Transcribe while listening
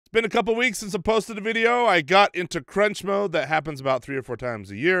Been a couple weeks since I posted a video. I got into crunch mode. That happens about 3 or 4 times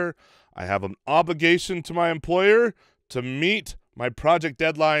a year. I have an obligation to my employer to meet my project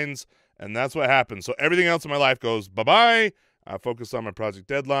deadlines, and that's what happens. So everything else in my life goes bye-bye. I focus on my project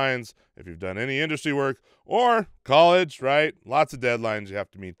deadlines. If you've done any industry work or college, right? Lots of deadlines. You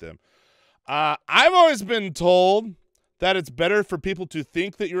have to meet them. I've always been told that it's better for people to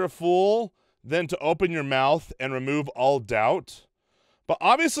think that you're a fool than to open your mouth and remove all doubt. But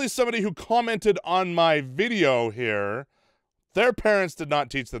obviously somebody who commented on my video here, their parents did not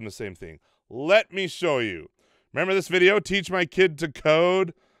teach them the same thing. Let me show you. Remember this video, Teach My Kid to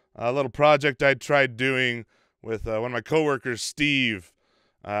Code? A little project I tried doing with one of my coworkers, Steve.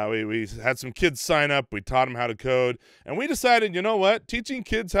 We had some kids sign up. We taught them how to code. And we decided, you know what? Teaching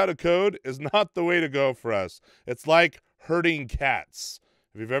kids how to code is not the way to go for us. It's like herding cats.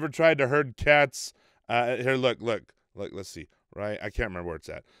 If you've ever tried to herd cats, here, look, let's see. Right? I can't remember where it's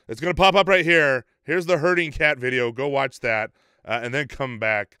at. It's going to pop up right here. Here's the herding cat video. Go watch that and then come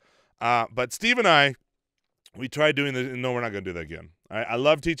back. But Steve and I, we tried doing this. No, we're not going to do that again. I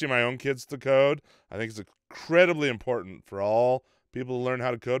love teaching my own kids to code. I think it's incredibly important for all people to learn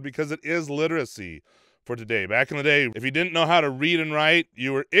how to code because it is literacy for today. Back in the day, if you didn't know how to read and write,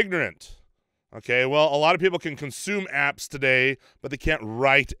 you were ignorant. Okay, well, a lot of people can consume apps today, but they can't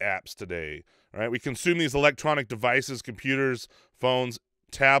write apps today. Right? We consume these electronic devices, computers, phones,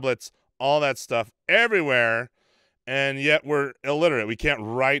 tablets, all that stuff everywhere, and yet we're illiterate. We can't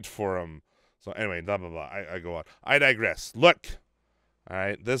write for them. So anyway, blah, blah, blah. I go on. I digress. Look. All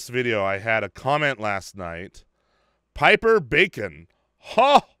right, this video, I had a comment last night. Piper Bacon.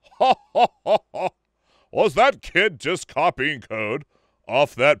 Ha, ha, ha, ha, ha. Was that kid just copying code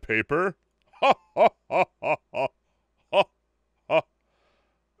off that paper? Ha, ha, ha, ha, ha, ha, ha. All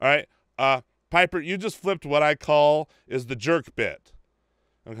right, Piper, you just flipped what I call is the jerk bit.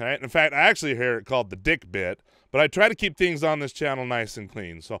 Okay, in fact, I actually hear it called the dick bit, but I try to keep things on this channel nice and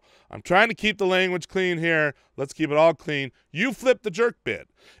clean. So I'm trying to keep the language clean here. Let's keep it all clean. You flip the jerk bit.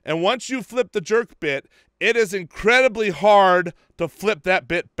 And once you flip the jerk bit, it is incredibly hard to flip that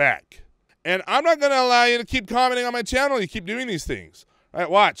bit back. And I'm not going to allow you to keep commenting on my channel. You keep doing these things. All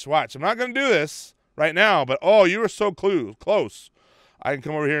right, watch. I'm not going to do this right now, but oh, you were so close. I can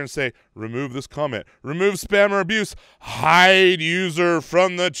come over here and say, remove this comment, remove spam or abuse, hide user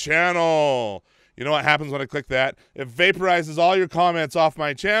from the channel. You know what happens when I click that? It vaporizes all your comments off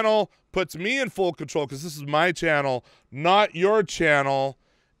my channel, puts me in full control because this is my channel, not your channel,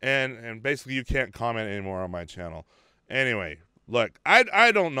 and basically you can't comment anymore on my channel. Anyway, look,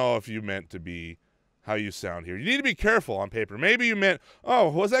 I don't know if you meant to be how you sound here. You need to be careful on paper. Maybe you meant, oh,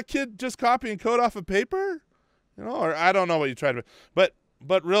 was that kid just copying code off of paper? You know, or I don't know what you tried to, but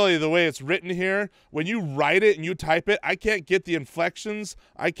really the way it's written here, when you write it and you type it, I can't get the inflections.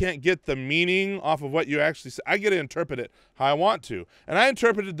 I can't get the meaning off of what you actually say. I get to interpret it how I want to. And I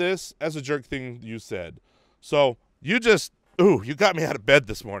interpreted this as a jerk thing you said. So you just, ooh, you got me out of bed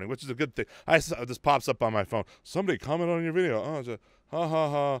this morning, which is a good thing. This pops up on my phone. Somebody commented on your video. Oh, just, ha, ha,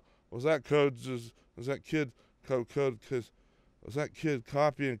 ha. Was that code just, was that kid was that kid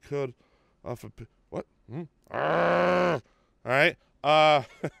copying code off of, what? All right.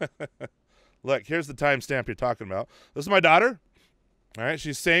 Look, here's the timestamp you're talking about. This is my daughter. All right.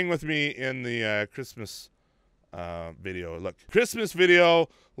 She's staying with me in the Christmas video. Look, Christmas video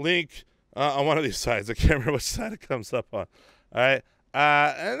link on one of these sides. I can't remember which side it comes up on. All right.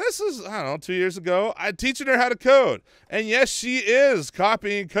 And this is, I don't know, 2 years ago. I'm teaching her how to code. And yes, she is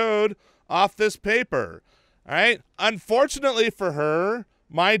copying code off this paper. All right. Unfortunately for her,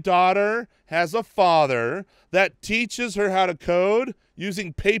 my daughter has a father that teaches her how to code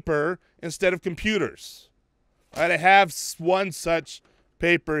using paper instead of computers. All right, I have one such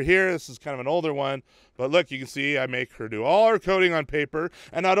paper here. This is kind of an older one. But look, you can see I make her do all her coding on paper.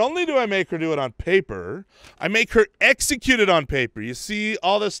 And not only do I make her do it on paper, I make her execute it on paper. You see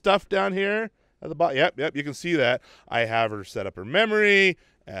all this stuff down here at the bottom? Yep, you can see that. I have her set up her memory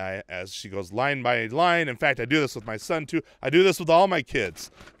as she goes line by line. In fact, I do this with my son too. I do this with all my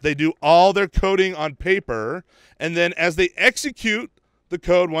kids. They do all their coding on paper, and then as they execute the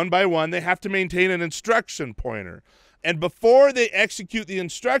code one by one, they have to maintain an instruction pointer. And before they execute the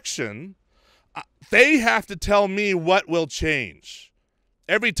instruction, they have to tell me what will change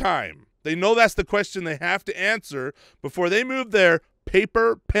every time. They know that's the question they have to answer before they move their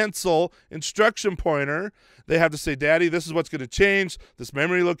paper, pencil, instruction pointer. They have to say, Daddy, this is what's going to change. This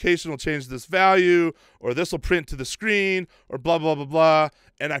memory location will change this value, or this will print to the screen, or blah, blah, blah, blah.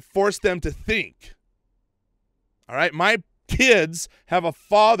 And I force them to think. All right? My kids have a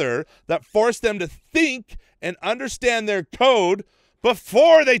father that forced them to think and understand their code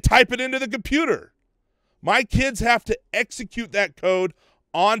before they type it into the computer. My kids have to execute that code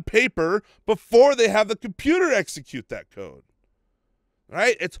on paper before they have the computer execute that code.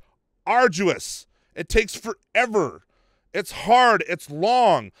 Right? It's arduous. It takes forever. It's hard. It's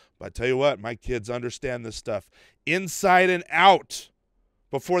long. But I tell you what, my kids understand this stuff inside and out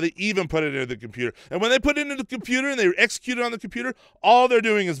before they even put it into the computer. And when they put it into the computer and they execute it on the computer, all they're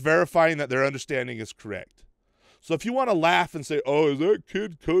doing is verifying that their understanding is correct. So if you want to laugh and say, oh, is that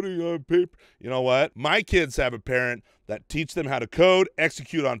kid coding on paper? You know what? My kids have a parent that teach them how to code,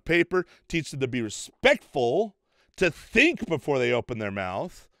 execute on paper, teach them to be respectful, to think before they open their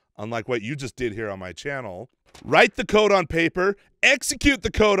mouth, unlike what you just did here on my channel. Write the code on paper, execute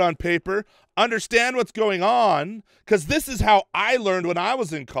the code on paper, understand what's going on, because this is how I learned when I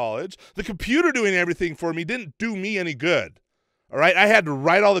was in college. The computer doing everything for me didn't do me any good. All right, I had to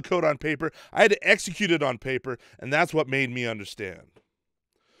write all the code on paper. I had to execute it on paper, and that's what made me understand.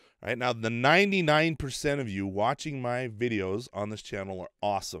 All right, now the 99% of you watching my videos on this channel are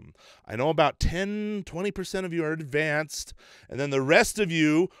awesome. I know about 10-20% of you are advanced, and then the rest of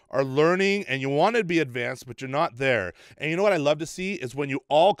you are learning and you want to be advanced, but you're not there. And you know what I love to see is when you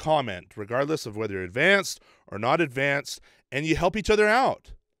all comment, regardless of whether you're advanced or not advanced, and you help each other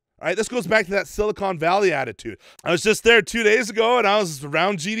out. All right, this goes back to that Silicon Valley attitude. I was just there 2 days ago, and I was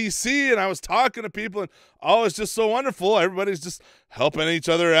around GDC, and I was talking to people, and oh, it's just so wonderful. Everybody's just helping each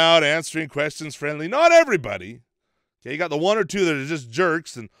other out, answering questions friendly. Not everybody. Okay, you got the one or two that are just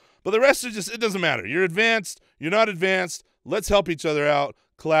jerks, but the rest are just, it doesn't matter. You're advanced, you're not advanced. Let's help each other out,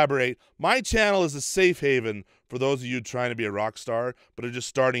 collaborate. My channel is a safe haven for those of you trying to be a rock star, but are just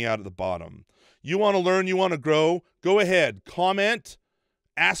starting out at the bottom. You want to learn, you want to grow, go ahead, comment.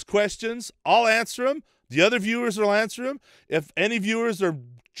 Ask questions. I'll answer them. The other viewers will answer them. If any viewers are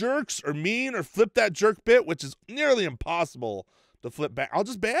jerks or mean or flip that jerk bit, which is nearly impossible to flip back, I'll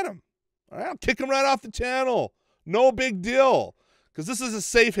just ban them. All right? I'll kick them right off the channel. No big deal. Because this is a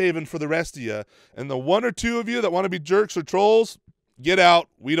safe haven for the rest of you. And the one or two of you that want to be jerks or trolls, get out.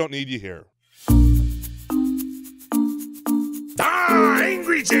 We don't need you here. Ah,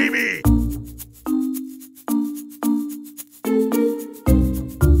 Angry Jamie!